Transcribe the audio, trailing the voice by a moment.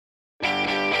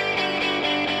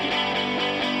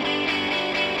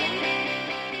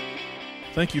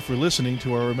Thank you for listening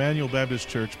to our Emmanuel Baptist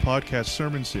Church podcast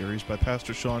sermon series by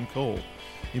Pastor Sean Cole.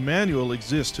 Emmanuel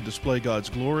exists to display God's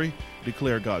glory,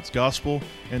 declare God's gospel,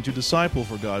 and to disciple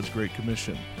for God's Great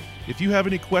Commission. If you have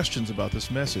any questions about this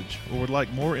message or would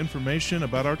like more information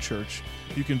about our church,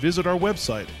 you can visit our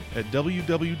website at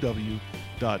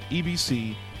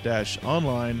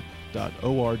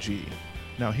www.ebc-online.org.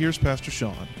 Now here's Pastor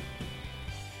Sean.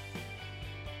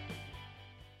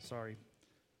 Sorry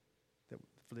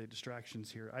for the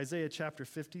distractions here. Isaiah chapter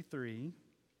 53.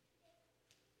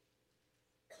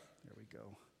 There we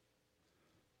go.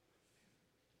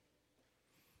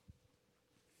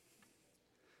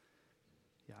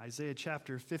 Yeah, Isaiah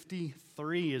chapter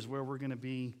 53 is where we're going to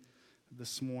be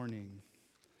this morning.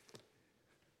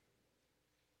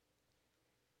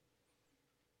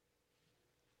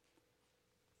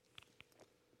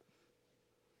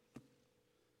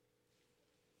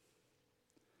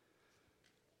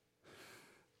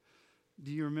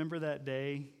 Do you remember that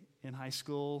day in high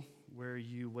school where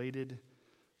you waited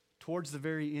towards the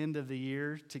very end of the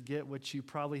year to get what you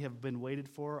probably have been waited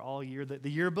for all year,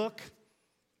 the yearbook?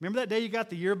 Remember that day you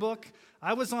got the yearbook?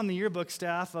 I was on the yearbook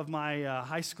staff of my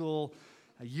high school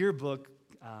yearbook,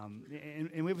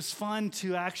 and it was fun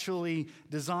to actually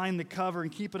design the cover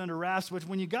and keep it under wraps. But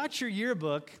when you got your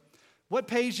yearbook, what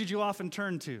page did you often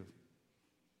turn to?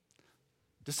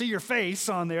 To see your face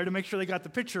on there to make sure they got the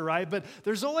picture right. But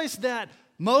there's always that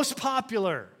most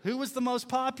popular. Who was the most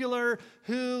popular?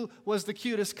 Who was the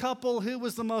cutest couple? Who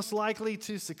was the most likely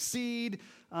to succeed?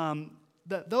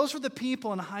 Those were the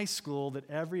people in high school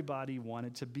that everybody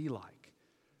wanted to be like.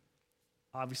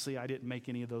 Obviously, I didn't make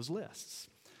any of those lists.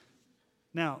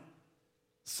 Now,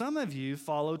 some of you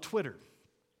follow Twitter.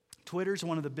 Twitter's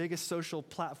one of the biggest social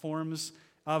platforms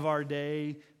of our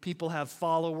day. People have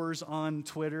followers on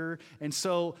Twitter. And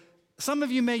so some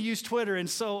of you may use Twitter. And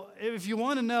so if you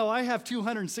want to know, I have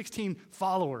 216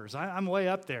 followers. I'm way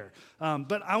up there.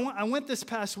 But I went this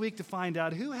past week to find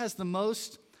out who has the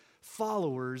most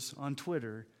followers on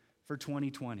Twitter for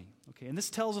 2020. Okay, and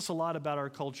this tells us a lot about our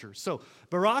culture. So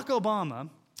Barack Obama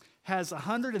has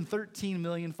 113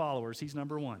 million followers. He's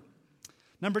number one.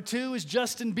 Number two is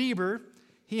Justin Bieber.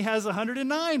 He has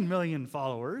 109 million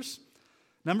followers.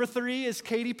 Number three is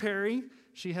Katy Perry.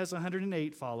 She has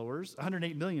 108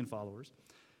 million followers.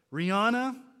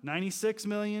 Rihanna, 96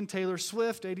 million. Taylor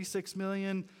Swift, 86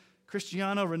 million.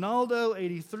 Cristiano Ronaldo,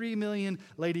 83 million.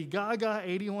 Lady Gaga,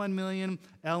 81 million.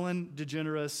 Ellen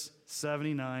DeGeneres,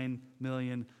 79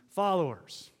 million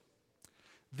followers.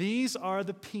 These are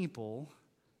the people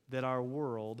that our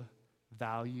world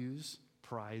values,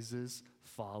 prizes,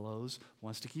 follows,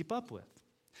 wants to keep up with.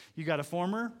 You got a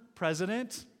former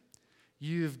president.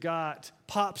 You've got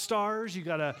pop stars. You've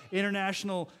got an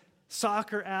international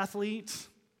soccer athlete.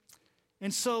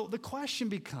 And so the question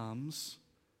becomes,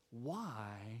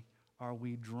 why are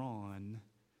we drawn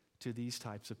to these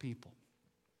types of people?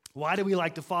 Why do we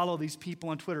like to follow these people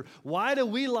on Twitter? Why do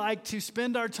we like to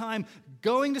spend our time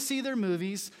going to see their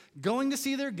movies, going to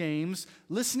see their games,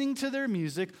 listening to their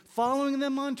music, following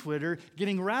them on Twitter,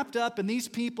 getting wrapped up in these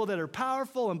people that are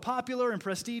powerful and popular and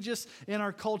prestigious in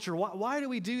our culture? Why do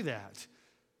we do that?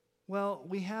 Well,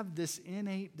 we have this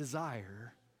innate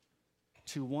desire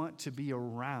to want to be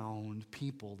around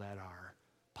people that are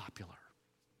popular.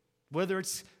 Whether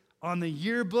it's on the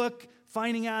yearbook,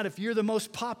 finding out if you're the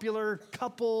most popular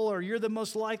couple or you're the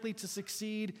most likely to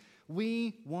succeed,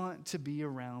 we want to be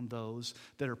around those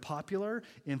that are popular,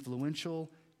 influential,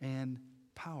 and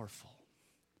powerful.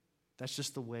 That's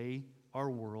just the way our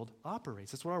world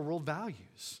operates. That's what our world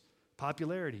values: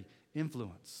 popularity,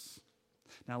 influence.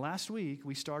 Now, last week,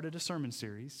 we started a sermon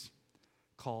series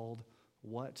called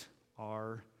What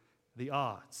Are the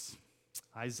Odds?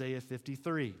 Isaiah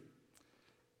 53.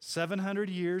 700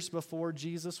 years before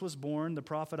Jesus was born, the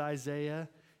prophet Isaiah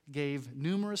gave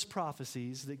numerous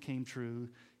prophecies that came true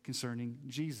concerning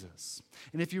Jesus.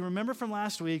 And if you remember from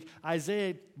last week,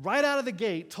 Isaiah, right out of the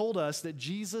gate, told us that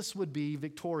Jesus would be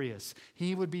victorious.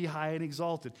 He would be high and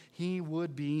exalted. He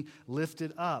would be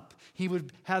lifted up. He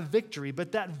would have victory.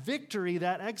 But that victory,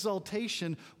 that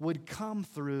exaltation, would come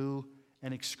through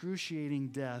an excruciating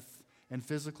death and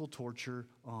physical torture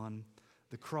on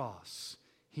the cross.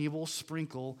 He will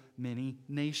sprinkle many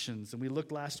nations. And we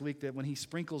looked last week that when he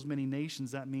sprinkles many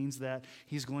nations, that means that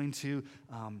he's going to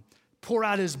pour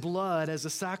out his blood as a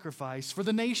sacrifice for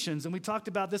the nations. And we talked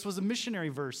about this was a missionary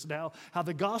verse now, how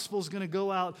the gospel is going to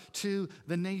go out to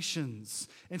the nations.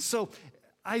 And so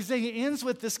Isaiah ends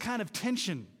with this kind of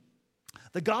tension.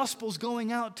 The gospel's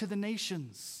going out to the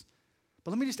nations. But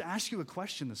let me just ask you a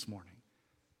question this morning.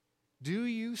 Do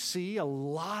you see a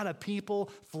lot of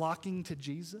people flocking to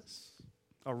Jesus?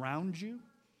 around you?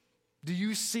 Do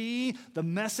you see the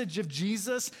message of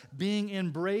Jesus being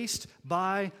embraced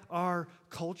by our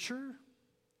culture?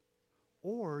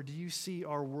 Or do you see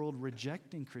our world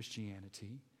rejecting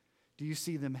Christianity? Do you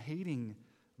see them hating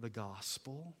the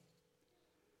gospel?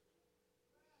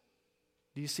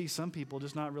 Do you see some people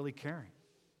just not really caring?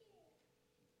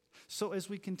 So as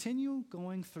we continue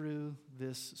going through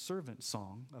this servant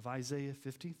song of Isaiah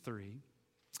 53,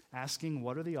 asking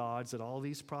what are the odds that all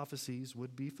these prophecies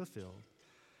would be fulfilled,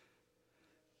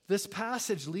 this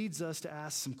passage leads us to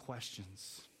ask some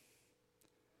questions.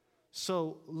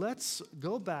 So let's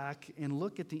go back and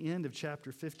look at the end of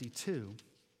chapter 52,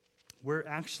 where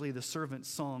actually the servant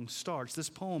song starts. This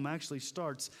poem actually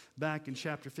starts back in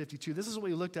chapter 52. This is what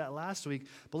we looked at last week,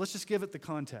 but let's just give it the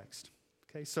context.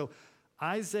 Okay, so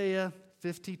Isaiah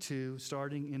 52,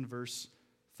 starting in verse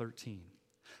 13.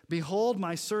 Behold,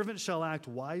 my servant shall act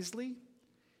wisely.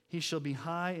 He shall be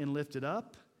high and lifted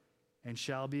up, and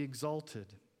shall be exalted.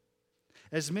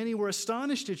 As many were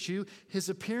astonished at you, his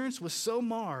appearance was so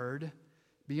marred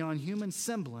beyond human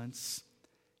semblance,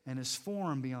 and his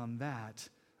form beyond that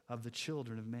of the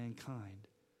children of mankind.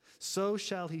 So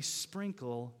shall he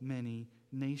sprinkle many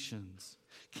nations.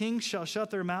 Kings shall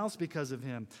shut their mouths because of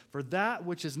him. For that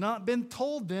which has not been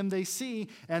told them they see,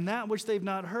 and that which they've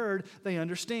not heard they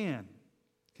understand.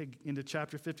 Okay, into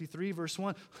chapter 53, verse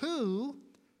 1. Who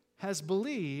has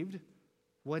believed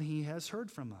what he has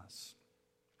heard from us?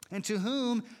 And to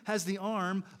whom has the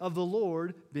arm of the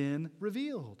Lord been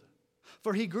revealed?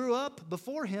 For he grew up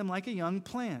before him like a young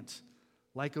plant,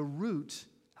 like a root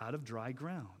out of dry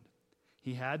ground.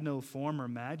 He had no form or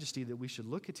majesty that we should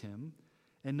look at him,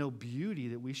 and no beauty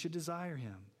that we should desire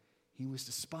him. He was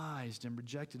despised and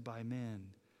rejected by men,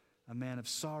 a man of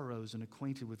sorrows and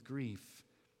acquainted with grief.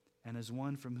 And as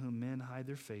one from whom men hide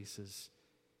their faces,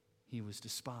 he was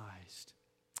despised,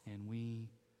 and we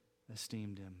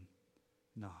esteemed him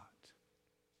not.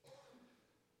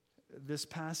 This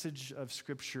passage of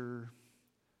Scripture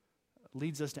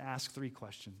leads us to ask three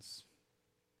questions.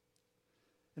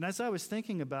 And as I was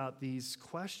thinking about these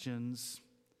questions,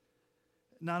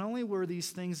 not only were these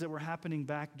things that were happening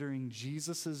back during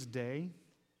Jesus' day,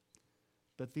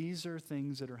 but these are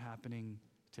things that are happening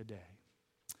today.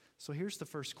 So here's the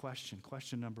first question,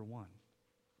 question number one.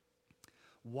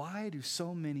 Why do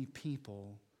so many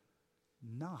people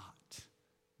not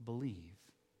believe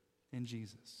in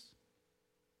Jesus?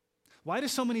 Why do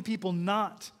so many people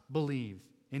not believe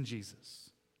in Jesus?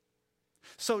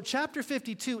 So chapter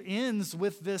 52 ends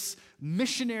with this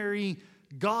missionary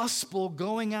gospel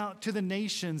going out to the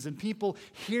nations and people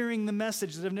hearing the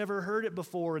message that have never heard it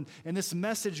before, and this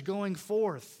message going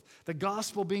forth, the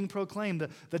gospel being proclaimed,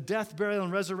 the death, burial,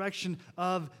 and resurrection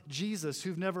of Jesus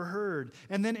who've never heard.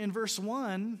 And then in verse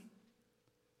 1,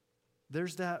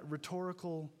 there's that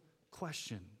rhetorical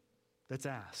question that's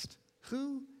asked.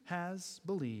 Who has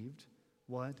believed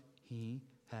what he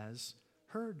has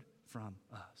heard from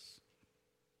us?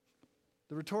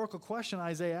 The rhetorical question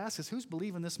Isaiah asks is, who's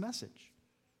believing this message?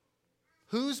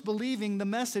 Who's believing the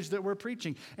message that we're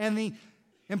preaching? And the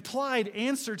implied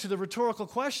answer to the rhetorical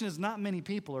question is not many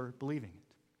people are believing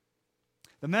it.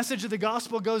 The message of the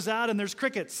gospel goes out and there's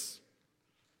crickets.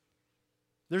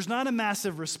 There's not a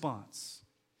massive response.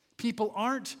 People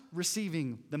aren't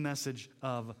receiving the message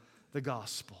of the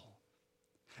gospel.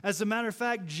 As a matter of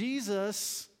fact,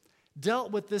 Jesus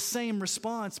dealt with this same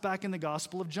response back in the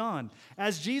Gospel of John.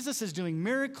 As Jesus is doing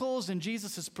miracles and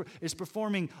Jesus is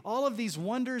performing all of these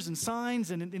wonders and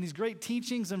signs and these great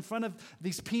teachings in front of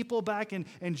these people back in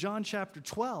John chapter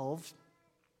 12,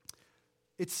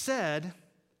 it said,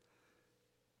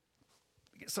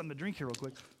 get something to drink here real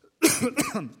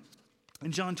quick.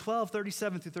 In John 12,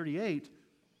 37 through 38,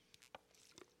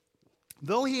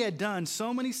 though he had done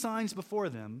so many signs before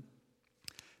them,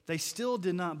 they still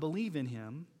did not believe in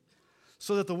him,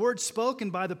 so that the word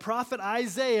spoken by the prophet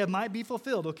Isaiah might be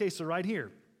fulfilled. Okay, so right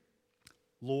here.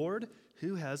 Lord,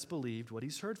 who has believed what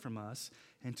he's heard from us,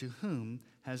 and to whom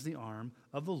has the arm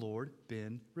of the Lord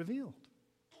been revealed?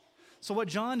 So what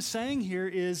John's saying here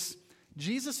is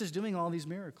Jesus is doing all these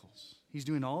miracles. He's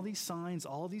doing all these signs,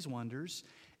 all these wonders,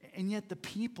 and yet the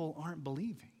people aren't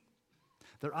believing.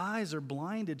 Their eyes are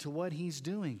blinded to what he's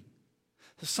doing.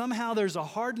 Somehow there's a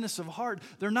hardness of heart.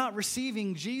 They're not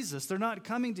receiving Jesus. They're not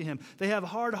coming to him. They have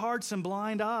hard hearts and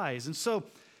blind eyes. And so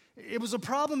it was a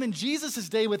problem in Jesus'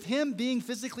 day with him being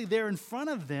physically there in front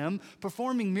of them,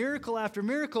 performing miracle after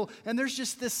miracle, and there's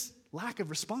just this lack of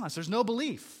response. There's no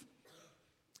belief.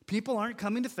 People aren't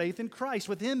coming to faith in Christ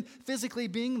with him physically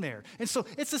being there. And so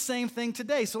it's the same thing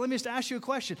today. So let me just ask you a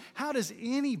question. How does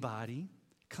anybody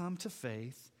come to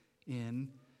faith in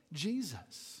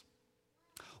Jesus?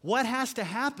 What has to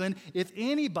happen if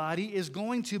anybody is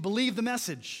going to believe the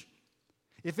message?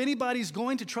 If anybody's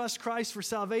going to trust Christ for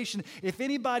salvation, if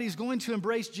anybody's going to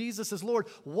embrace Jesus as Lord,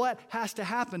 what has to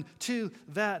happen to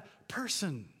that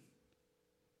person?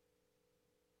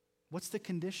 What's the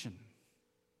condition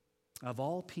of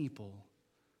all people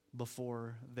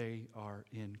before they are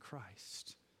in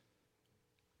Christ?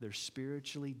 They're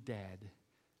spiritually dead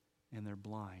and they're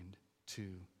blind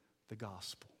to the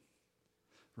gospel.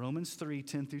 Romans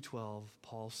 3:10-12,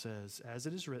 Paul says, as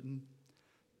it is written,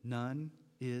 none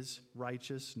is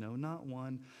righteous, no, not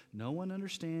one. No one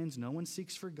understands, no one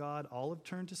seeks for God. All have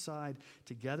turned aside.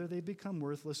 Together they become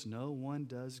worthless. No one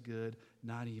does good,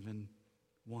 not even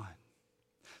one.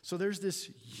 So there's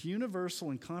this universal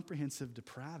and comprehensive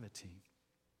depravity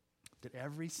that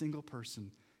every single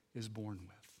person is born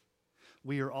with.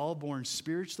 We are all born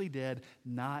spiritually dead,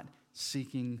 not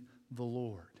seeking the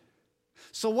Lord.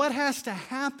 So what has to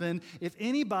happen if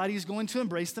anybody's going to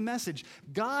embrace the message?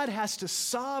 God has to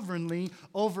sovereignly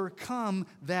overcome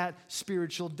that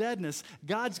spiritual deadness.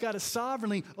 God's got to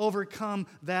sovereignly overcome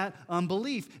that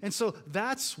unbelief. And so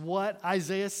that's what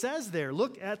Isaiah says there.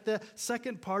 Look at the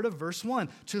second part of verse 1.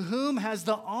 To whom has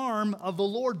the arm of the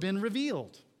Lord been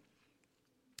revealed?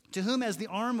 To whom has the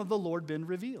arm of the Lord been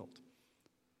revealed?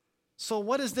 So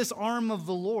what is this arm of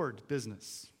the Lord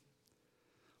business?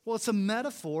 Well, it's a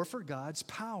metaphor for God's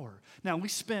power. Now, we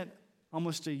spent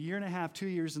almost a year and a half, 2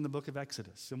 years in the book of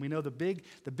Exodus. And we know the big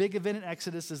event in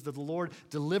Exodus is that the Lord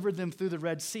delivered them through the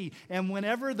Red Sea. And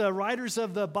whenever the writers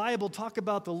of the Bible talk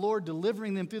about the Lord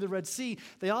delivering them through the Red Sea,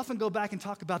 they often go back and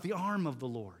talk about the arm of the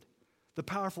Lord, the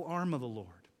powerful arm of the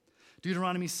Lord.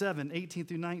 Deuteronomy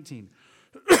 7:18-19.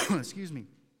 Excuse me.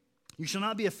 You shall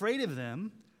not be afraid of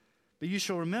them, but you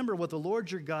shall remember what the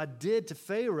Lord your God did to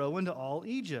Pharaoh and to all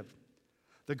Egypt.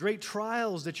 The great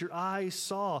trials that your eyes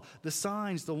saw, the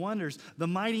signs, the wonders, the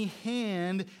mighty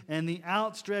hand and the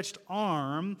outstretched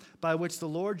arm by which the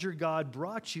Lord your God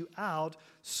brought you out,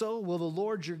 so will the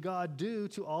Lord your God do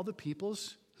to all the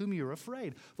peoples whom you are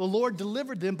afraid. The Lord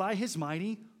delivered them by his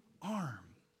mighty arm.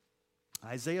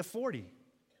 Isaiah 40,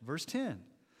 verse 10.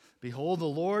 Behold, the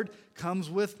Lord comes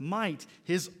with might.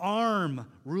 His arm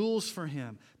rules for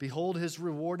him. Behold, his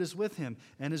reward is with him,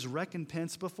 and his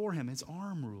recompense before him. His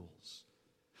arm rules.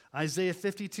 Isaiah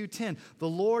 52:10, the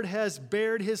Lord has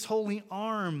bared his holy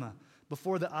arm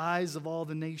before the eyes of all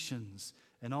the nations,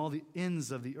 and all the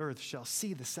ends of the earth shall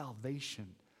see the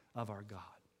salvation of our God.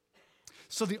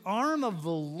 So the arm of the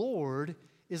Lord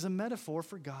is a metaphor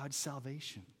for God's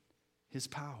salvation, his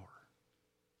power.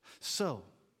 So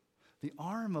the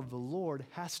arm of the Lord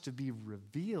has to be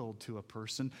revealed to a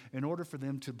person in order for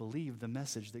them to believe the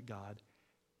message that God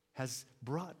has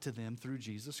brought to them through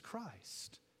Jesus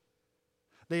Christ.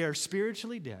 They are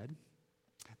spiritually dead.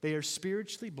 They are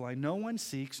spiritually blind. No one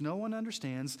seeks. No one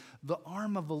understands. The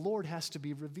arm of the Lord has to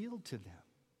be revealed to them.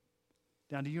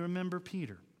 Now, do you remember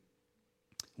Peter?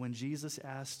 When Jesus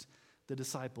asked the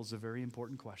disciples a very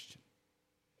important question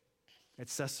at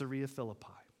Caesarea Philippi.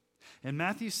 In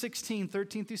Matthew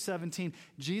 16:13-17,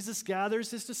 Jesus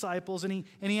gathers his disciples and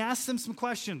he asks them some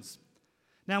questions.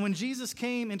 Now, when Jesus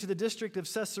came into the district of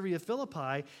Caesarea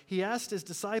Philippi, he asked his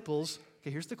disciples, okay,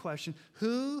 here's the question,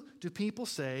 who do people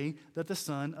say that the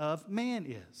Son of Man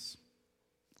is?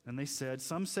 And they said,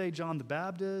 some say John the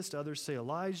Baptist, others say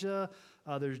Elijah,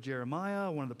 others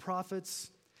Jeremiah, one of the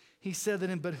prophets. He said to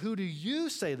them, but who do you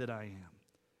say that I am?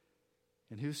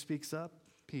 And who speaks up?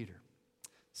 Peter.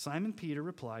 Simon Peter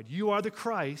replied, you are the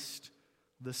Christ,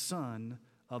 the Son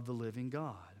of the living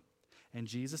God. And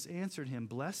Jesus answered him,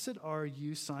 blessed are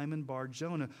you, Simon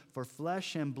Bar-Jonah, for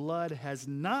flesh and blood has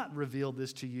not revealed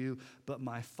this to you, but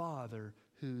my Father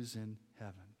who's in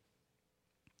heaven.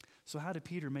 So how did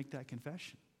Peter make that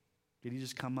confession? Did he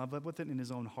just come up with it in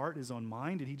his own heart, his own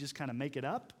mind? Did he just kind of make it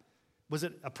up? Was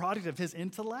it a product of his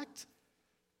intellect?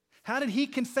 How did he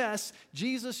confess,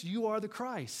 Jesus, you are the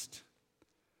Christ?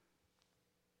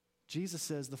 Jesus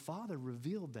says, the Father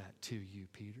revealed that to you,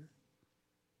 Peter.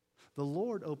 The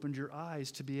Lord opened your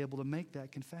eyes to be able to make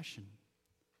that confession.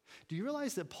 Do you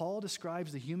realize that Paul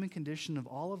describes the human condition of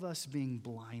all of us being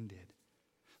blinded?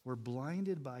 We're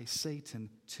blinded by Satan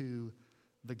to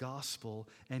the gospel,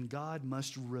 and God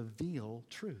must reveal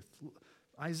truth.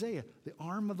 Isaiah, the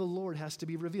arm of the Lord has to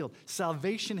be revealed.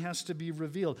 Salvation has to be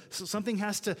revealed. So something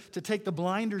has to take the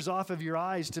blinders off of your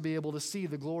eyes to be able to see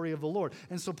the glory of the Lord.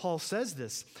 And so Paul says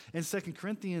this in 2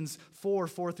 Corinthians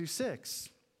 4:4-6.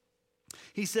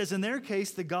 He says, in their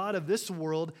case, the God of this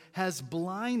world has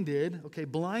blinded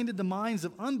the minds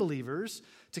of unbelievers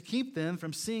to keep them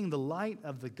from seeing the light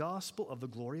of the gospel of the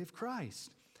glory of Christ,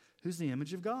 who's the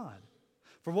image of God.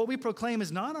 For what we proclaim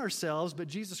is not ourselves, but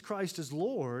Jesus Christ is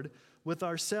Lord, with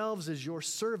ourselves as your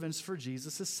servants for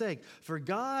Jesus' sake. For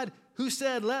God, who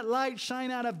said, let light shine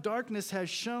out of darkness, has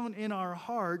shone in our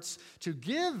hearts to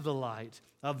give the light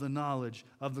of the knowledge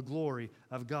of the glory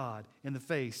of God in the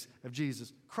face of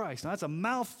Jesus Christ. Now, that's a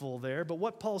mouthful there, but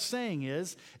what Paul's saying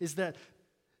is that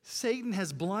Satan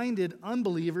has blinded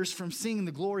unbelievers from seeing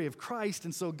the glory of Christ,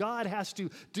 and so God has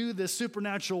to do this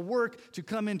supernatural work to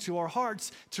come into our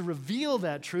hearts to reveal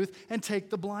that truth and take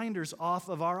the blinders off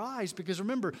of our eyes. Because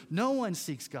remember, no one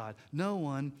seeks God. No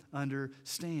one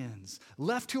understands.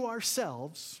 Left to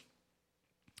ourselves,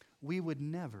 we would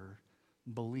never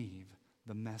believe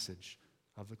the message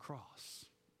of the cross.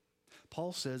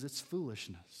 Paul says it's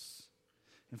foolishness.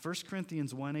 In 1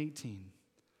 Corinthians 1:18,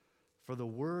 for the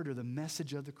word or the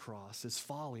message of the cross is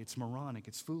folly, it's moronic,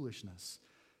 it's foolishness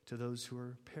to those who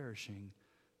are perishing,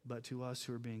 but to us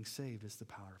who are being saved is the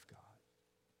power of God.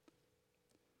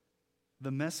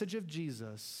 The message of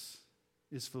Jesus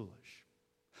is foolish.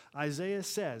 Isaiah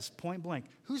says, point blank,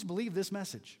 who's believed this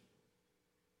message?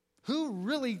 Who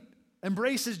really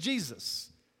embraces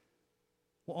Jesus?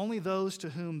 Well, only those to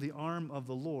whom the arm of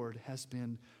the Lord has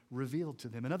been revealed to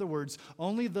them. In other words,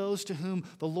 only those to whom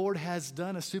the Lord has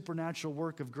done a supernatural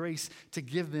work of grace to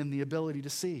give them the ability to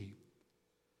see.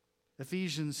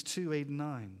 Ephesians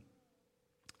 2:8-9.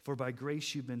 For by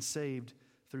grace you've been saved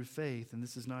through faith, and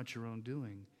this is not your own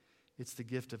doing. It's the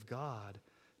gift of God,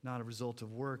 not a result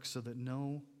of works, so that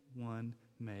no one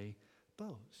may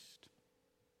boast.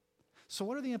 So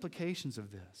what are the implications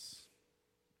of this?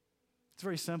 It's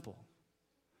very simple.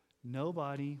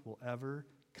 Nobody will ever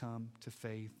come to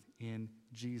faith in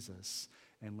Jesus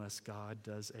unless God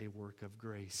does a work of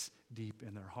grace deep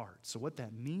in their heart. So what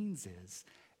that means is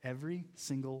every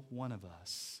single one of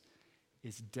us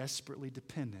is desperately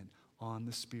dependent on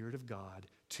the Spirit of God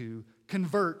to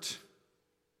convert,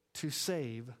 to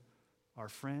save our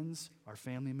friends, our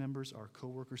family members, our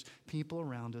coworkers, people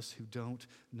around us who don't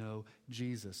know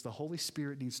Jesus. The Holy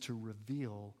Spirit needs to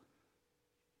reveal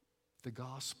the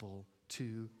gospel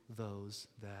to those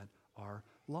that are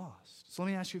lost. So let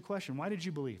me ask you a question. Why did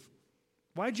you believe?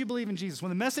 Why did you believe in Jesus? When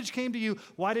the message came to you,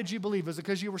 why did you believe? Was it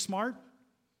because you were smart?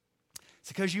 Is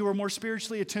it because you were more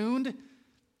spiritually attuned? Is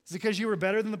it because you were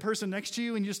better than the person next to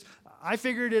you and I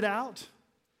figured it out?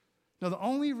 No, the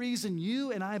only reason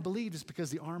you and I believed is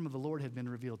because the arm of the Lord had been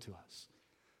revealed to us.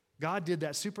 God did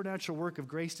that supernatural work of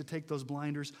grace to take those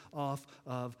blinders off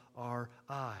of our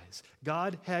eyes.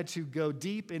 God had to go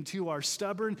deep into our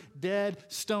stubborn, dead,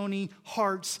 stony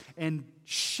hearts and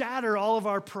shatter all of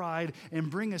our pride and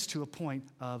bring us to a point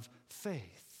of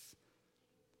faith.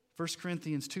 1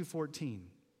 Corinthians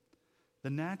 2:14. The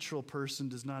natural person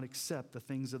does not accept the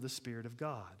things of the Spirit of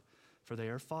God, for they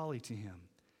are folly to him.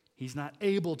 He's not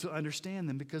able to understand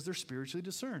them because they're spiritually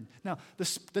discerned. Now,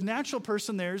 the natural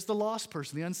person there is the lost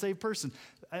person, the unsaved person.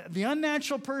 The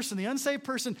unnatural person, the unsaved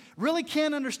person, really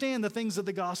can't understand the things of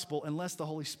the gospel unless the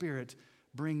Holy Spirit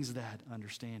brings that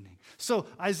understanding. So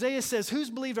Isaiah says,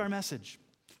 who's believed our message?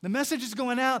 The message is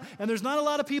going out, and there's not a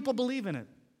lot of people believing it.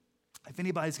 If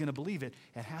anybody's going to believe it,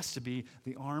 it has to be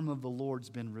the arm of the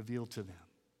Lord's been revealed to them.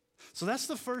 So that's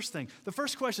the first thing. The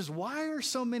first question is, why are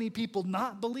so many people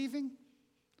not believing?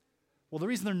 Well, the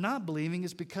reason they're not believing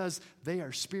is because they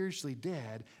are spiritually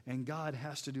dead, and God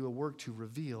has to do a work to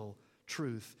reveal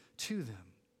truth to them.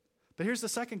 But here's the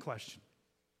second question.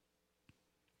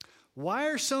 Why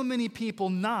are so many people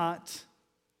not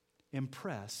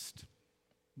impressed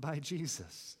by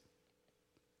Jesus?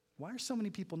 Why are so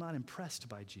many people not impressed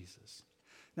by Jesus?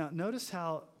 Now, notice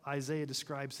how Isaiah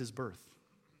describes his birth.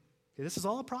 Okay, this is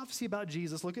all a prophecy about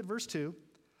Jesus. Look at verse 2.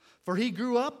 For he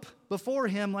grew up before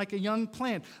him like a young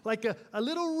plant, like a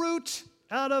little root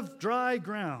out of dry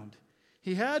ground.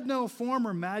 He had no form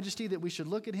or majesty that we should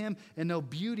look at him, and no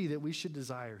beauty that we should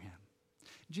desire him.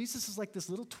 Jesus is like this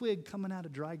little twig coming out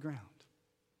of dry ground.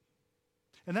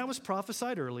 And that was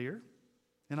prophesied earlier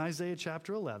in Isaiah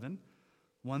chapter 11,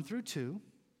 1-2,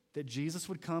 that Jesus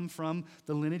would come from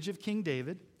the lineage of King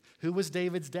David. Who was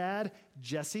David's dad?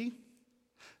 Jesse.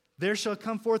 There shall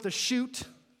come forth a shoot,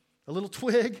 a little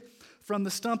twig from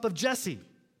the stump of Jesse,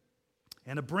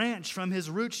 and a branch from his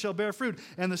roots shall bear fruit.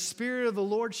 And the Spirit of the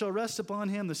Lord shall rest upon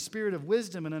him, the Spirit of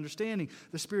wisdom and understanding,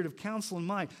 the Spirit of counsel and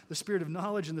might, the Spirit of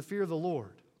knowledge and the fear of the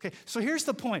Lord. Okay, so here's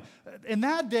the point. In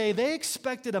that day, they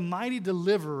expected a mighty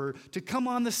deliverer to come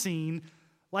on the scene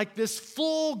like this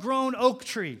full-grown oak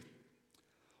tree,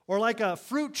 or like a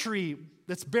fruit tree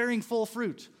that's bearing full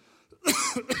fruit.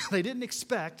 They didn't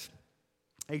expect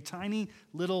a tiny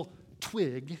little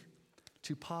twig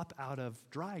to pop out of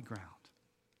dry ground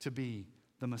to be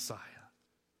the Messiah.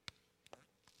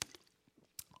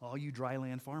 all you dry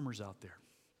land farmers out there.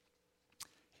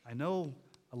 I know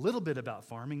a little bit about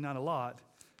farming, not a lot,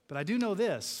 but I do know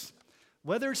this.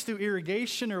 Whether it's through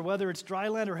irrigation or whether it's dry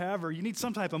land or however, you need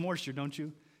some type of moisture, don't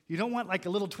you? You don't want like a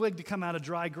little twig to come out of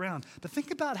dry ground. But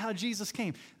think about how Jesus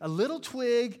came. A little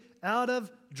twig out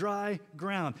of dry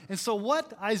ground. And so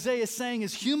what Isaiah is saying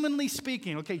is, humanly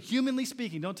speaking, okay, humanly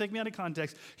speaking, don't take me out of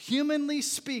context. Humanly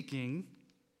speaking,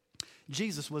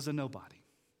 Jesus was a nobody.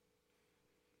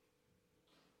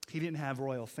 He didn't have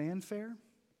royal fanfare.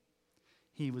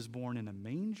 He was born in a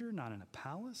manger, not in a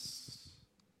palace.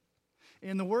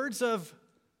 In the words of,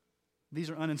 these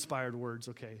are uninspired words,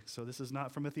 okay, so this is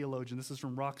not from a theologian, this is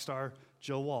from rock star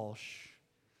Joe Walsh.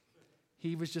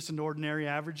 He was just an ordinary,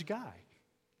 average guy,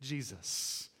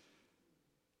 Jesus.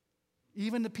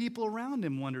 Even the people around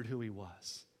him wondered who he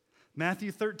was.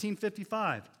 Matthew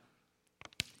 13:55.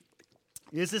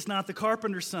 Is this not the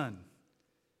carpenter's son?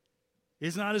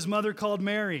 Is not his mother called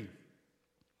Mary?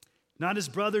 Not his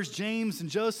brothers James and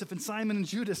Joseph and Simon and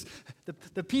Judas.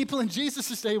 The people in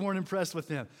Jesus' day weren't impressed with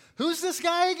him. Who's this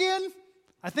guy again?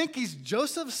 I think he's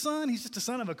Joseph's son. He's just a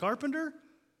son of a carpenter.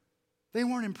 They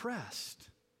weren't impressed.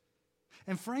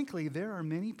 And frankly, there are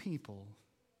many people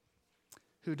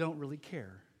who don't really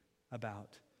care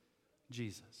about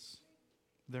Jesus.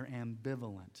 They're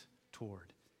ambivalent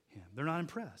toward him. They're not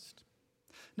impressed.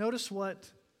 Notice what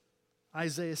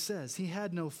Isaiah says. He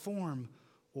had no form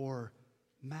or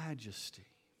majesty.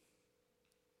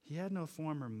 He had no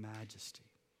form or majesty.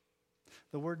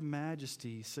 The word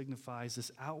majesty signifies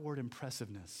this outward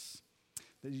impressiveness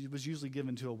that was usually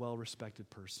given to a well-respected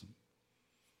person.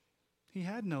 He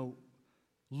had no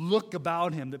look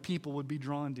about him that people would be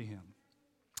drawn to him,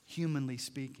 humanly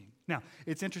speaking. Now,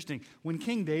 it's interesting. When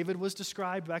King David was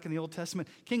described back in the Old Testament,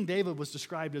 King David was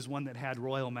described as one that had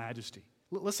royal majesty.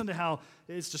 Listen to how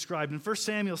it's described in 1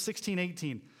 Samuel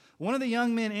 16:18. One of the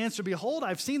young men answered, "Behold,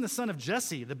 I've seen the son of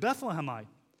Jesse, the Bethlehemite."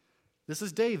 This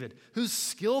is David, who's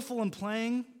skillful in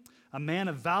playing, a man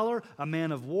of valor, a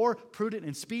man of war, prudent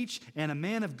in speech, and a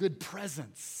man of good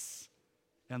presence.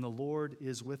 And the Lord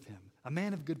is with him. A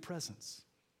man of good presence.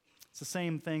 It's the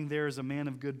same thing there as a man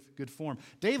of good form.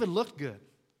 David looked good.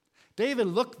 David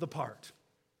looked the part.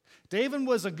 David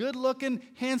was a good-looking,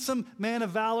 handsome man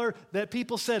of valor that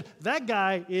people said, that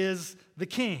guy is the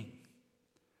king.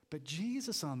 But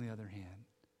Jesus, on the other hand,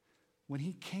 when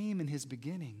he came in his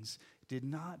beginnings, did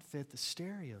not fit the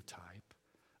stereotype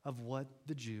of what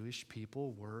the Jewish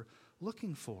people were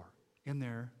looking for in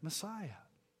their Messiah.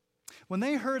 When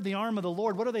they heard the arm of the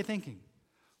Lord, what are they thinking?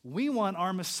 We want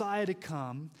our Messiah to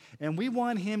come, and we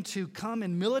want him to come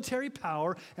in military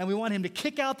power, and we want him to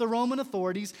kick out the Roman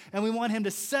authorities, and we want him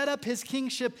to set up his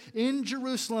kingship in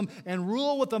Jerusalem and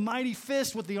rule with a mighty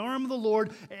fist with the arm of the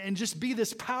Lord and just be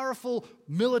this powerful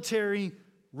military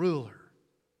ruler.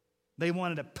 They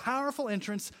wanted a powerful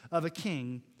entrance of a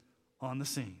king on the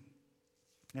scene.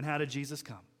 And how did Jesus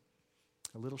come?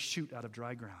 A little shoot out of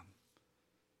dry ground.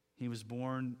 He was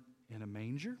born in a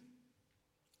manger,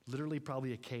 literally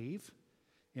probably a cave,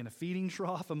 in a feeding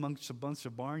trough amongst a bunch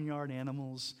of barnyard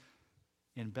animals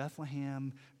in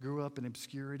Bethlehem, grew up in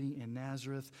obscurity in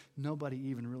Nazareth. Nobody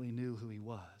even really knew who he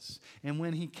was. And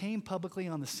when he came publicly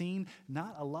on the scene,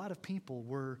 not a lot of people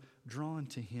were drawn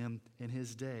to him in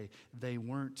his day. They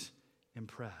weren't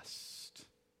impressed.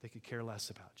 They could care less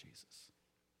about Jesus.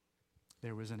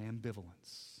 There was an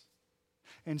ambivalence.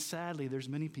 And sadly, there's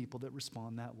many people that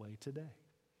respond that way today.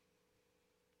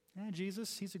 Yeah,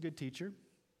 Jesus, he's a good teacher.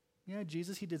 Yeah,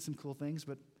 Jesus, he did some cool things,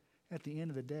 but at the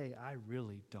end of the day, I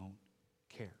really don't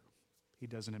care. He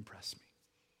doesn't impress me.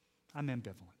 I'm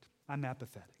ambivalent. I'm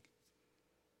apathetic.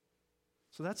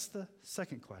 So that's the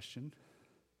second question.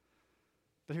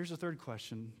 But here's the third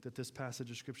question that this passage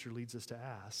of Scripture leads us to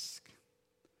ask.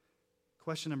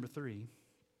 Question number 3.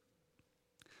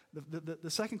 The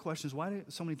second question is, why do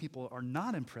so many people are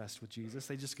not impressed with Jesus?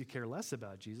 They just could care less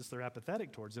about Jesus. They're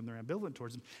apathetic towards him. They're ambivalent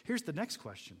towards him. Here's the next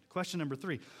question. Question number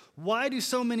 3. Why do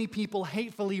so many people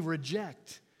hatefully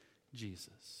reject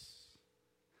Jesus?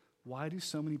 Why do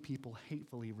so many people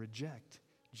hatefully reject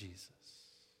Jesus?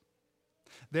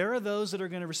 There are those that are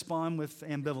going to respond with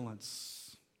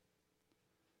ambivalence,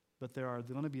 but there are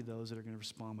going to be those that are going to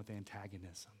respond with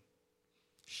antagonism,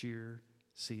 sheer,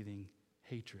 seething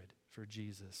hatred for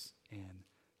Jesus and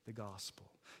the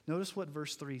gospel. Notice what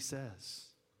verse 3 says.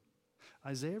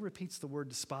 Isaiah repeats the word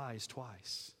despise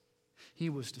twice. He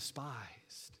was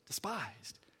despised.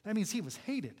 Despised. That means he was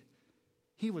hated.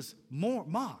 He was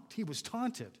mocked. He was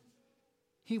taunted.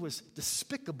 He was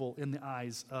despicable in the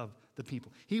eyes of the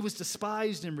people. He was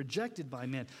despised and rejected by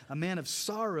men, a man of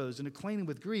sorrows and acquainted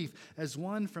with grief, as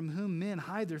one from whom men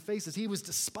hide their faces. He was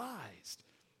despised.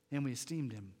 and we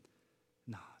esteemed him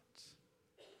not.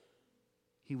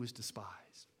 He was despised.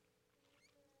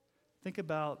 Think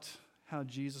about how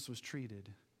Jesus was treated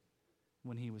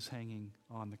when he was hanging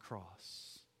on the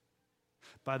cross.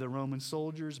 By the Roman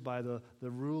soldiers, by the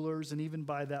rulers, and even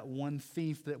by that one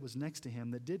thief that was next to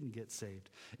him that didn't get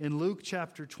saved. In Luke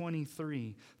chapter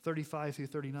 23, 35 through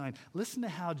 39, listen to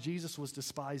how Jesus was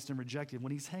despised and rejected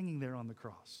when he's hanging there on the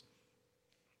cross.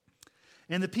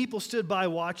 And the people stood by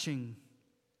watching,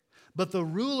 but the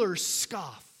rulers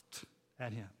scoffed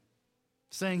at him,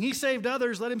 saying, "He saved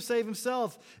others, let him save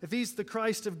himself, if he's the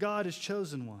Christ of God, his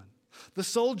chosen one." The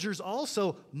soldiers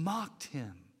also mocked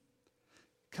him,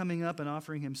 coming up and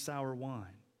offering him sour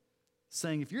wine,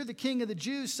 saying, "If you're the king of the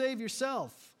Jews, save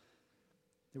yourself."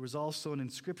 There was also an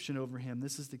inscription over him,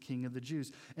 "This is the King of the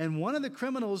Jews." And one of the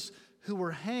criminals who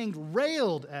were hanged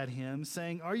railed at him,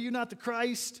 saying, "Are you not the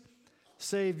Christ?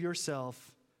 Save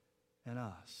yourself and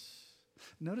us."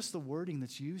 Notice the wording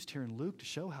that's used here in Luke to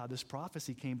show how this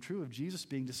prophecy came true of Jesus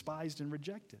being despised and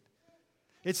rejected.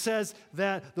 It says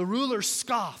that the rulers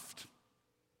scoffed.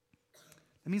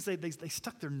 That means they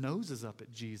stuck their noses up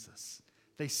at Jesus.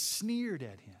 They sneered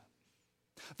at him.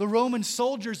 The Roman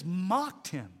soldiers mocked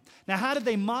him. Now, how did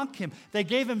they mock him? They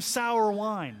gave him sour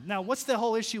wine. Now, what's the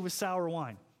whole issue with sour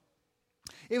wine?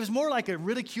 It was more like a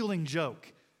ridiculing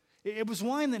joke. It was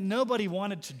wine that nobody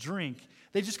wanted to drink.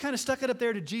 They just kind of stuck it up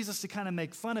there to Jesus to kind of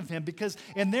make fun of him because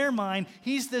in their mind,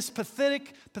 he's this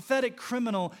pathetic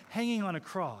criminal hanging on a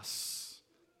cross.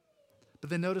 But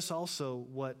then notice also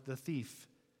what the thief,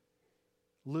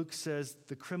 Luke says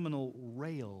the criminal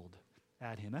railed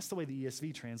at him. That's the way the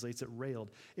ESV translates it, railed.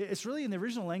 It's really in the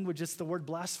original language, it's the word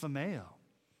blasphemeo.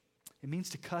 It means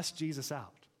to cuss Jesus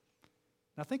out.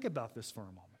 Now think about this for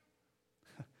a moment.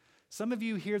 Some of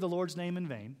you hear the Lord's name in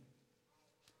vain.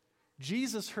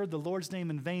 Jesus heard the Lord's name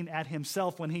in vain at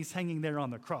himself when he's hanging there on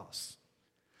the cross.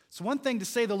 It's one thing to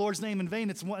say the Lord's name in vain.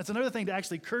 It's another thing to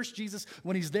actually curse Jesus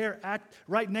when he's there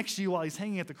right next to you while he's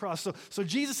hanging at the cross. So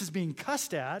Jesus is being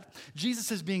cussed at.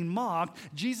 Jesus is being mocked.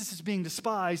 Jesus is being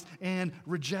despised and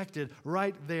rejected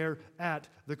right there at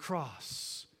the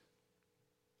cross.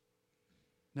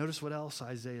 Notice what else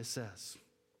Isaiah says.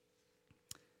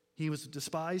 He was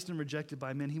despised and rejected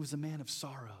by men. He was a man of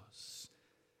sorrows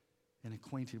and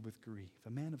acquainted with grief. A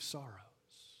man of sorrows.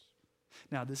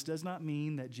 Now, this does not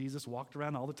mean that Jesus walked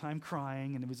around all the time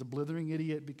crying and he was a blithering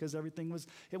idiot because everything was,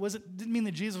 didn't mean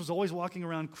that Jesus was always walking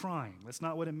around crying. That's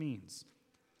not what it means.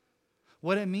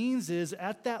 What it means is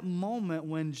at that moment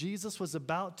when Jesus was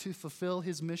about to fulfill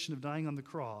his mission of dying on the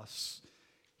cross,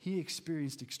 he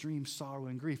experienced extreme sorrow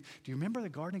and grief. Do you remember the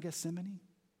Garden of Gethsemane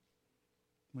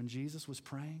when Jesus was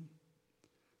praying?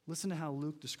 Listen to how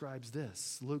Luke describes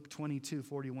this. Luke 22,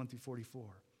 41 through 44.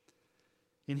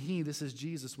 And he, this is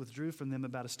Jesus, withdrew from them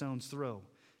about a stone's throw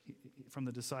from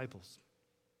the disciples.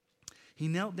 He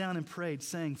knelt down and prayed,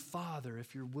 saying, "Father,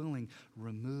 if you're willing,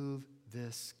 remove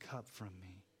this cup from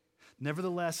me.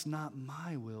 Nevertheless, not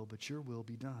my will, but your will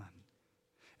be done."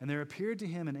 And there appeared to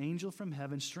him an angel from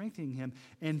heaven, strengthening him.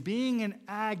 And being in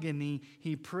agony,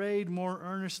 he prayed more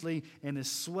earnestly, and his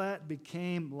sweat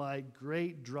became like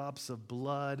great drops of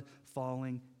blood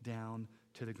falling down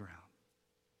to the ground.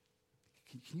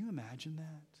 Can you imagine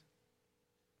that?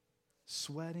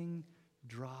 Sweating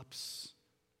drops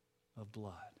of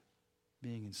blood,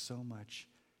 being in so much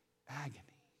agony.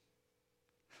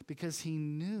 Because he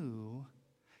knew,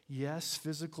 yes,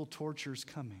 physical torture's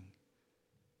coming,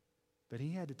 but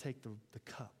he had to take the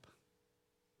cup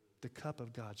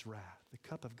of God's wrath, the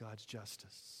cup of God's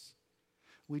justice.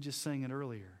 We just sang it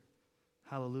earlier.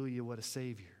 Hallelujah, what a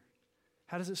Savior.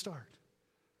 How does it start?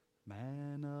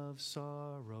 Man of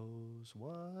sorrows,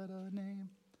 what a name.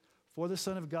 For the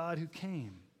Son of God who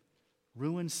came,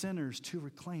 ruined sinners to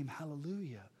reclaim.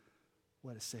 Hallelujah,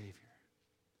 what a Savior.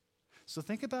 So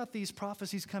think about these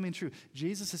prophecies coming true.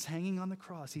 Jesus is hanging on the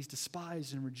cross. He's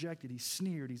despised and rejected. He's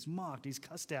sneered. He's mocked. He's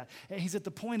cussed at. He's at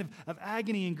the point of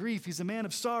agony and grief. He's a man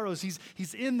of sorrows.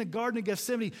 He's in the Garden of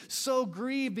Gethsemane, so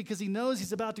grieved because he knows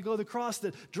he's about to go to the cross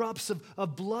that drops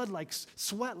of blood like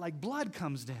sweat, like blood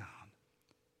comes down.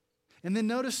 And then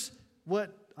notice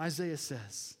what Isaiah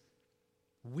says.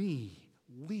 We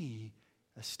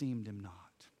esteemed him not.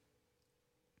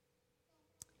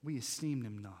 We esteemed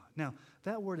him not. Now,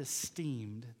 that word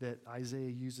esteemed that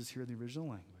Isaiah uses here in the original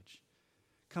language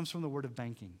comes from the word of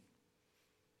banking,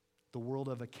 the world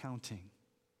of accounting.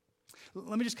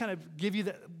 Let me just kind of give you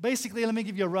let me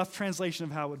give you a rough translation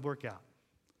of how it would work out.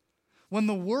 When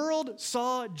the world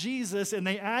saw Jesus and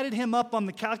they added him up on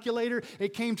the calculator,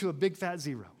 it came to a big fat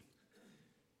zero.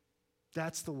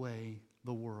 That's the way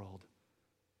the world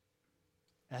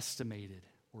estimated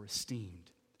or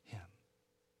esteemed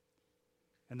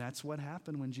And that's what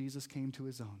happened when Jesus came to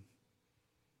his own.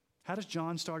 How does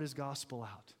John start his gospel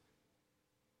out?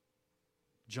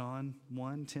 John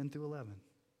 1, 10 through 11.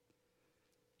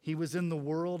 He was in the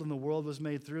world, and the world was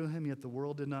made through him, yet the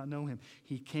world did not know him.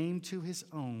 He came to his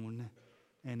own,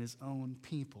 and his own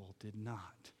people did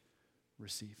not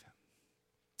receive him.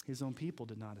 His own people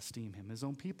did not esteem him. His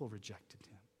own people rejected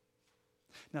him.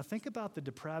 Now think about the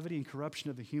depravity and corruption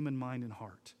of the human mind and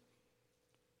heart.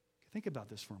 Think about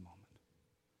this for a moment.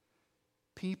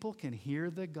 People can hear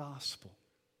the gospel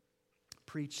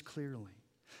preached clearly.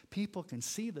 People can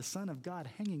see the Son of God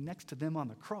hanging next to them on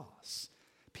the cross.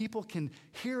 People can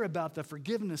hear about the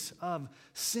forgiveness of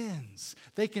sins.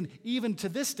 They can, even to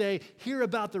this day, hear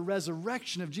about the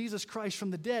resurrection of Jesus Christ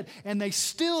from the dead, and they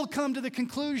still come to the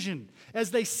conclusion,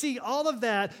 as they see all of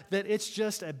that it's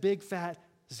just a big fat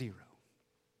zero.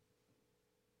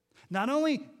 Not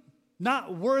only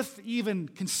not worth even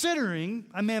considering,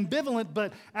 I'm ambivalent,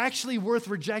 but actually worth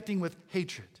rejecting with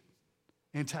hatred,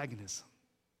 antagonism.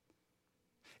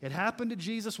 It happened to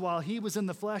Jesus while he was in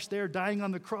the flesh there, dying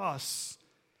on the cross.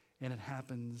 And it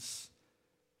happens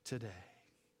today.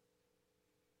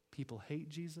 People hate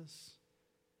Jesus.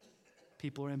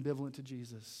 People are ambivalent to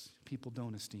Jesus. People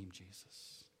don't esteem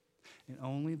Jesus. And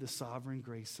only the sovereign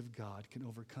grace of God can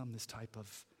overcome this type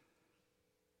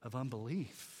of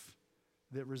unbelief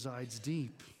that resides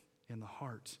deep in the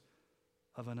heart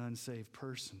of an unsaved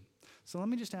person. So let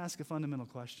me just ask a fundamental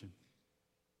question.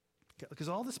 Because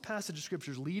all this passage of Scripture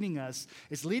is leading us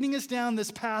down this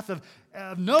path of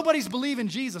nobody's believing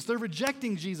Jesus. They're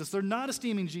rejecting Jesus. They're not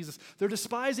esteeming Jesus. They're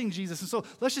despising Jesus. And so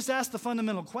let's just ask the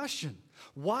fundamental question.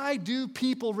 Why do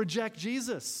people reject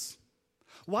Jesus?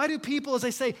 Why do people, as I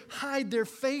say, hide their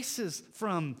faces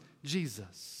from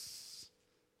Jesus?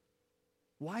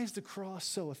 Why is the cross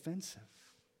so offensive?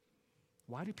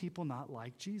 Why do people not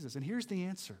like Jesus? And here's the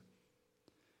answer.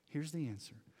 Here's the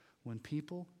answer. When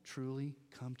people truly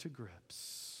come to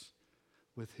grips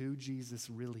with who Jesus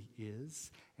really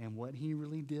is and what he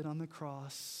really did on the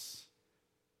cross,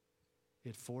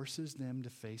 it forces them to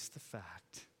face the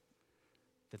fact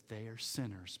that they are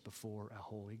sinners before a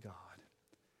holy God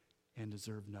and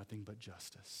deserve nothing but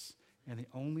justice. And the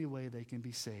only way they can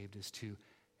be saved is to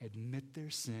admit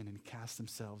their sin and cast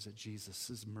themselves at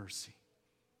Jesus' mercy.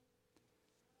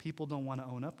 People don't want to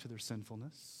own up to their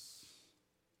sinfulness.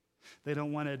 They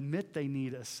don't want to admit they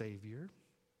need a Savior.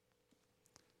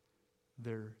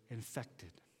 They're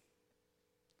infected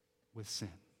with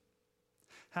sin.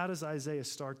 How does Isaiah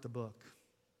start the book?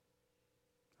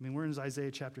 I mean, we're in Isaiah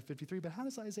chapter 53, but how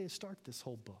does Isaiah start this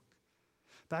whole book?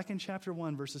 Back in chapter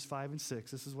 1, verses 5 and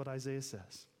 6, this is what Isaiah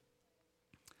says.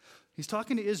 He's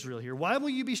talking to Israel here. Why will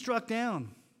you be struck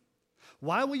down?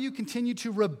 Why will you continue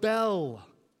to rebel?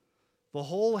 The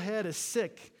whole head is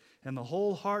sick, and the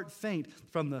whole heart faint.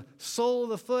 From the sole of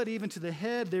the foot even to the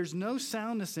head, there's no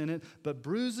soundness in it, but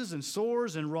bruises and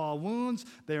sores and raw wounds.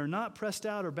 They are not pressed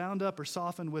out or bound up or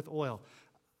softened with oil.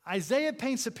 Isaiah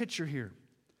paints a picture here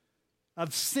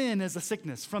of sin as a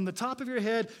sickness. From the top of your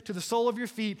head to the sole of your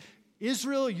feet,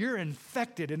 Israel, you're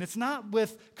infected. And it's not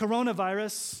with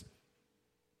coronavirus,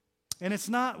 and it's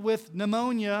not with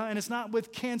pneumonia, and it's not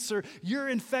with cancer. You're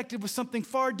infected with something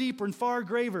far deeper and far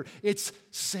graver. It's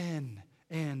sin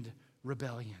and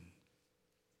rebellion.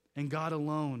 And God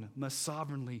alone must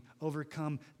sovereignly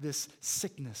overcome this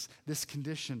sickness, this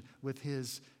condition with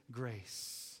his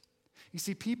grace. You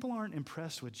see, people aren't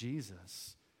impressed with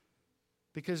Jesus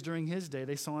because during his day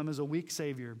they saw him as a weak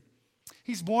Savior.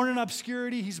 He's born in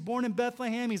obscurity. He's born in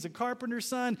Bethlehem. He's a carpenter's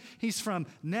son. He's from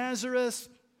Nazareth.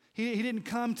 He didn't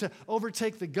come to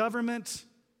overtake the government.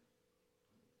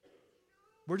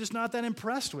 We're just not that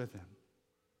impressed with him.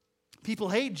 People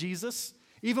hate Jesus,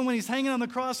 even when he's hanging on the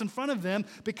cross in front of them,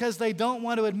 because they don't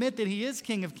want to admit that he is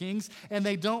King of Kings, and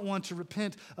they don't want to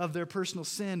repent of their personal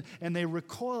sin, and they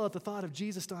recoil at the thought of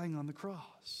Jesus dying on the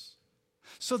cross.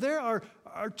 So there are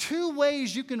two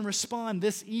ways you can respond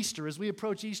this Easter, as we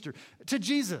approach Easter, to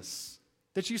Jesus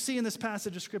that you see in this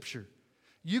passage of Scripture.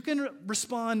 You can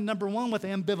respond, number one, with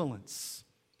ambivalence.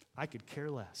 I could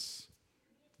care less.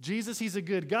 Jesus, he's a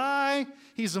good guy.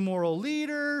 He's a moral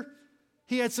leader.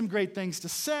 He had some great things to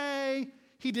say.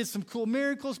 He did some cool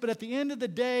miracles, but at the end of the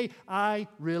day, I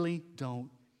really don't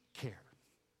care.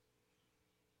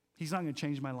 He's not going to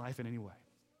change my life in any way.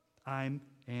 I'm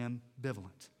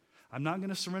ambivalent. I'm not going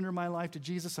to surrender my life to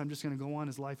Jesus. I'm just going to go on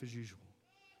as life as usual.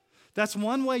 That's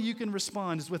one way you can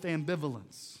respond, is with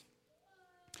ambivalence.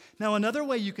 Now, another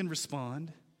way you can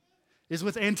respond is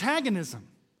with antagonism.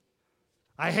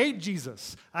 I hate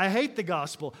Jesus. I hate the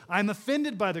gospel. I'm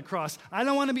offended by the cross. I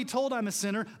don't want to be told I'm a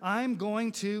sinner. I'm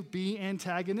going to be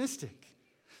antagonistic.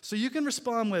 So you can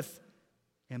respond with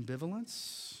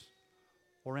ambivalence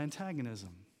or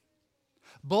antagonism.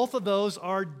 Both of those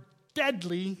are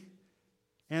deadly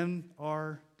and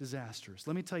are disastrous.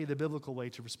 Let me tell you the biblical way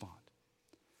to respond.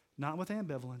 Not with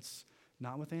ambivalence,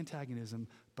 not with antagonism,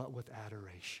 but with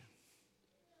adoration.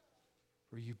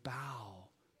 Where you bow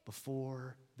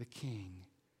before the King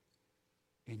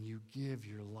and you give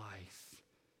your life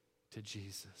to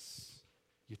Jesus.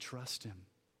 You trust him.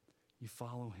 You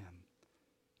follow him.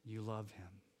 You love him.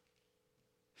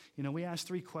 You know, we asked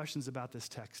 3 questions about this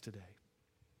text today.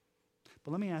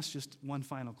 But let me ask just one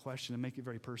final question and make it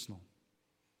very personal.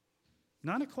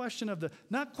 Not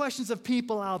questions of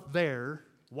people out there.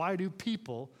 Why do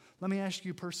people? Let me ask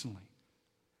you personally.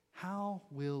 How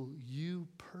will you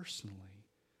personally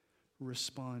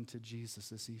respond to Jesus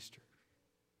this Easter?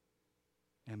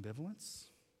 Ambivalence?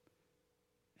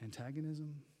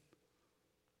 Antagonism?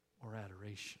 Or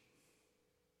adoration?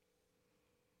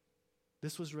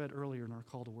 This was read earlier in our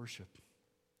call to worship.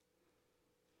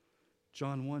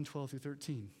 John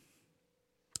 1:12-13.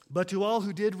 But to all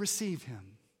who did receive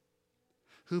him,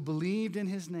 who believed in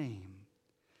his name,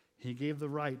 he gave the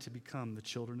right to become the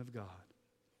children of God,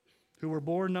 who were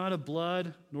born not of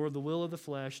blood, nor of the will of the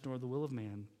flesh, nor of the will of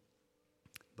man,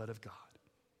 but of God.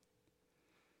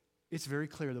 It's very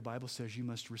clear the Bible says you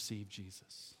must receive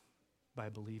Jesus by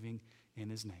believing in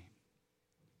his name.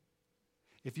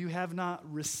 If you have not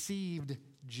received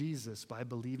Jesus by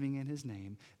believing in his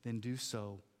name, then do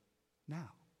so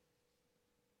now.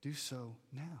 Do so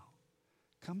now.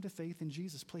 Come to faith in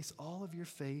Jesus. Place all of your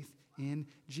faith in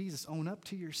Jesus. Own up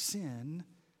to your sin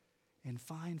and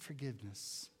find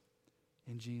forgiveness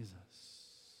in Jesus.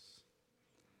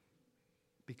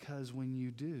 Because when you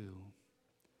do,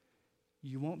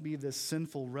 you won't be this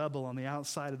sinful rebel on the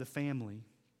outside of the family,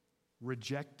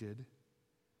 rejected,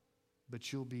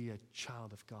 but you'll be a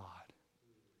child of God,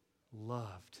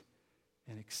 loved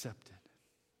and accepted.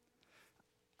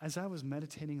 As I was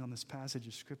meditating on this passage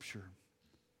of Scripture,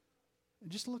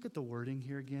 just look at the wording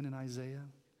here again in Isaiah.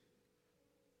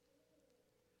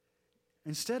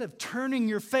 Instead of turning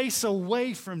your face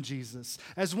away from Jesus,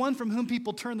 as one from whom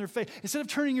people turn their face, instead of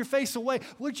turning your face away,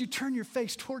 would you turn your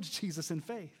face towards Jesus in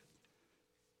faith?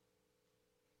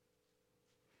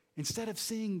 Instead of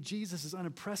seeing Jesus as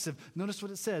unimpressive, notice what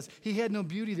it says. He had no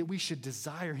beauty that we should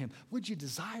desire him. Would you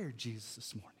desire Jesus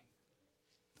this morning?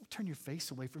 Don't turn your face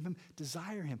away from him.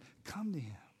 Desire him. Come to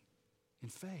him in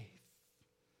faith.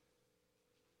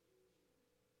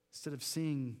 Instead of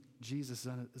seeing Jesus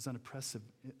as unimpressive,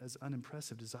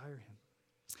 desire him.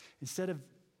 Instead of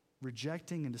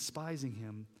rejecting and despising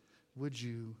him, would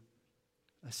you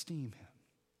esteem him?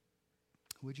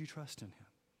 Would you trust in him?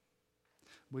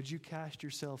 Would you cast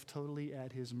yourself totally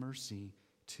at his mercy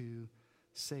to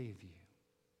save you?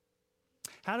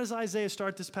 How does Isaiah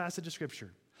start this passage of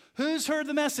Scripture? Who's heard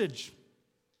the message?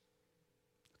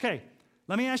 Okay,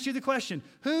 let me ask you the question.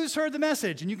 Who's heard the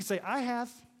message? And you can say, I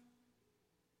have.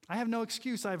 I have no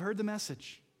excuse. I've heard the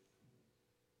message.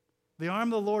 The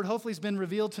arm of the Lord hopefully has been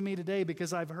revealed to me today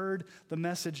because I've heard the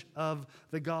message of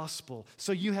the gospel.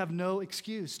 So you have no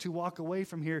excuse to walk away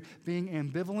from here being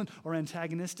ambivalent or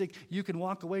antagonistic. You can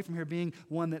walk away from here being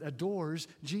one that adores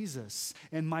Jesus.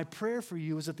 And my prayer for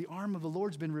you is that the arm of the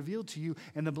Lord's been revealed to you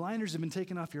and the blinders have been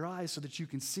taken off your eyes so that you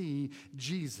can see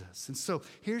Jesus. And so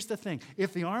here's the thing.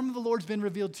 If the arm of the Lord's been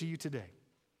revealed to you today,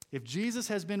 if Jesus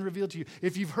has been revealed to you,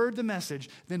 if you've heard the message,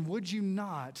 then would you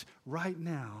not right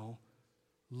now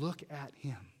look at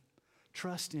him,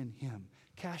 trust in him,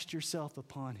 cast yourself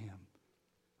upon him,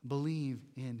 believe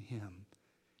in him,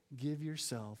 give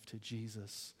yourself to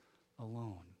Jesus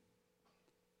alone?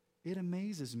 It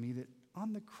amazes me that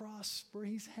on the cross where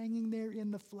he's hanging there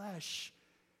in the flesh,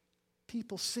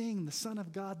 people seeing the Son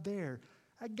of God there,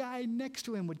 a guy next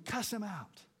to him would cuss him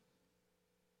out.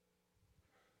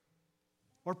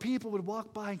 Or people would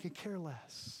walk by and could care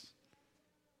less.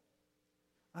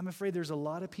 I'm afraid there's a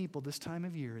lot of people this time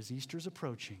of year as Easter's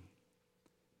approaching,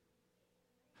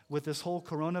 with this whole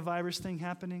coronavirus thing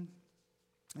happening,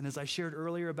 and as I shared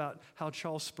earlier about how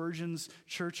Charles Spurgeon's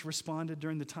church responded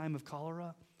during the time of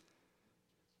cholera,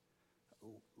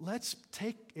 let's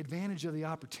take advantage of the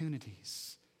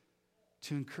opportunities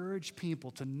to encourage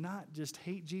people to not just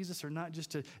hate Jesus or not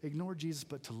just to ignore Jesus,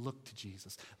 but to look to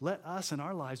Jesus. Let us in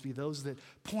our lives be those that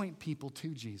point people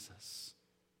to Jesus.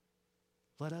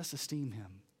 Let us esteem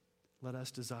him. Let us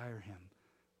desire him.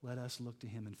 Let us look to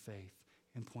him in faith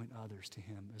and point others to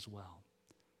him as well.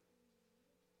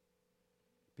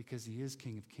 Because he is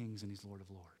King of kings and he's Lord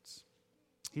of lords.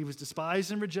 He was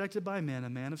despised and rejected by men, a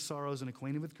man of sorrows and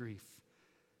acquainted with grief.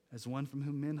 As one from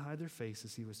whom men hide their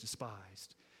faces, he was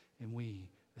despised, and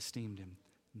we esteemed him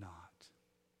not.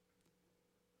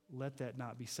 Let that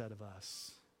not be said of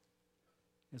us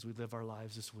as we live our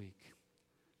lives this week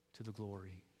to the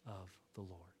glory of the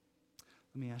Lord.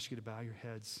 Let me ask you to bow your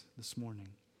heads this morning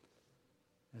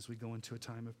as we go into a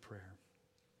time of prayer.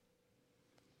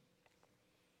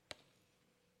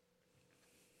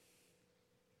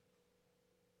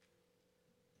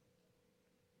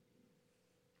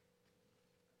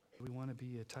 We want to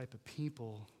be a type of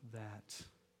people that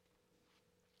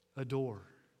adore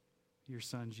your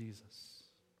Son Jesus.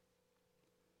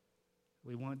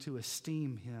 We want to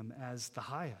esteem him as the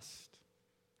highest.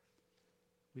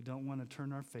 We don't want to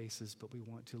turn our faces, but we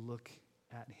want to look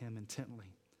at him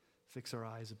intently, fix our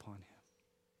eyes upon him.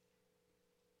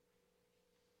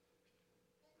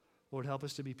 Lord, help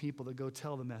us to be people that go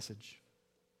tell the message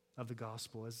of the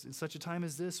gospel. As in such a time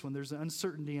as this, when there's an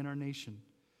uncertainty in our nation,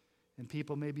 and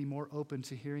people may be more open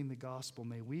to hearing the gospel,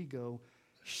 may we go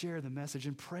share the message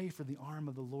and pray for the arm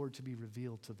of the Lord to be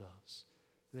revealed to those.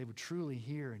 They would truly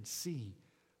hear and see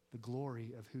the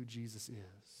glory of who Jesus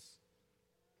is.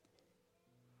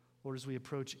 Lord, as we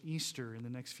approach Easter in the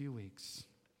next few weeks,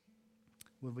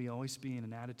 will we always be in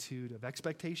an attitude of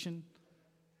expectation,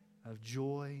 of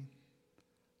joy,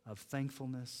 of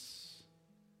thankfulness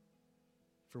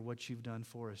for what you've done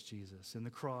for us, Jesus, in the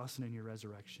cross and in your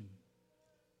resurrection.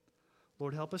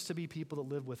 Lord, help us to be people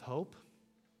that live with hope.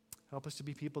 Help us to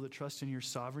be people that trust in your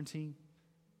sovereignty.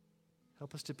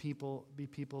 Help us to be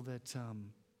people that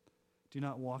do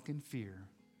not walk in fear,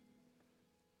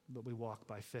 but we walk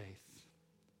by faith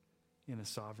in a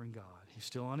sovereign God who's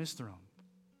still on his throne.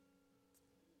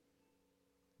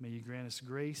 May you grant us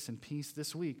grace and peace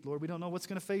this week. Lord, we don't know what's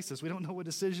going to face us. We don't know what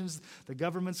decisions the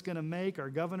government's going to make, our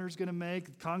governor's going to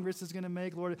make, Congress is going to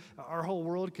make. Lord, our whole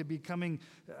world could be coming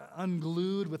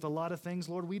unglued with a lot of things.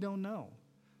 Lord, we don't know.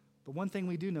 But one thing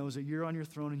we do know is that you're on your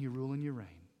throne and you rule and you reign.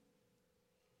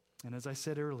 And as I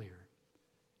said earlier,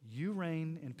 you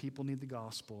reign and people need the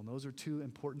gospel. And those are two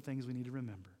important things we need to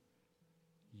remember.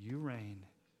 You reign,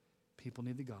 people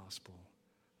need the gospel.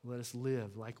 Let us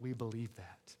live like we believe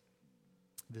that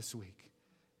this week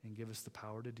and give us the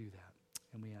power to do that.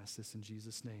 And we ask this in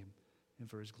Jesus' name and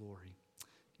for his glory.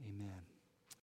 Amen.